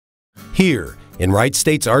Here, in Wright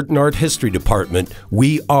State's Art and Art History Department,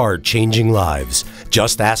 we are changing lives.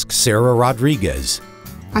 Just ask Sarah Rodriguez.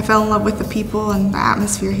 I fell in love with the people and the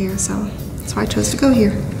atmosphere here, so that's why I chose to go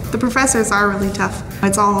here. The professors are really tough.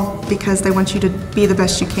 It's all because they want you to be the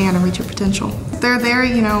best you can and reach your potential. They're there,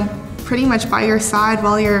 pretty much by your side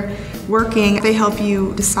while you're working. They help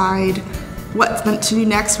you decide what to do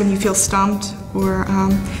next when you feel stumped, or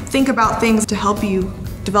think about things to help you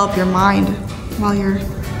develop your mind while you're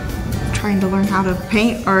trying to learn how to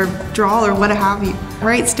paint or draw or what have you.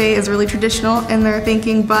 Wright State is really traditional in their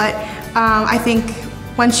thinking, but I think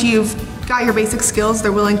once you've got your basic skills,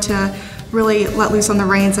 they're willing to really let loose on the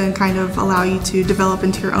reins and kind of allow you to develop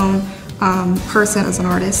into your own person as an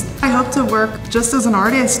artist. I hope to work just as an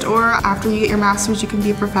artist, or after you get your master's you can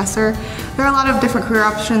be a professor. There are a lot of different career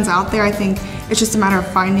options out there. I think it's just a matter of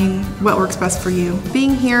finding what works best for you.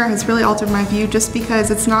 Being here has really altered my view just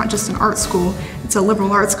because it's not just an art school, it's a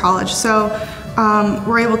liberal arts college. So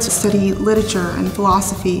we're able to study literature and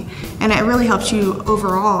philosophy, and it really helps you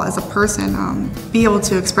overall as a person be able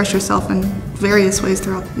to express yourself in various ways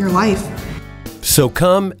throughout your life. So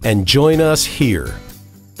come and join us here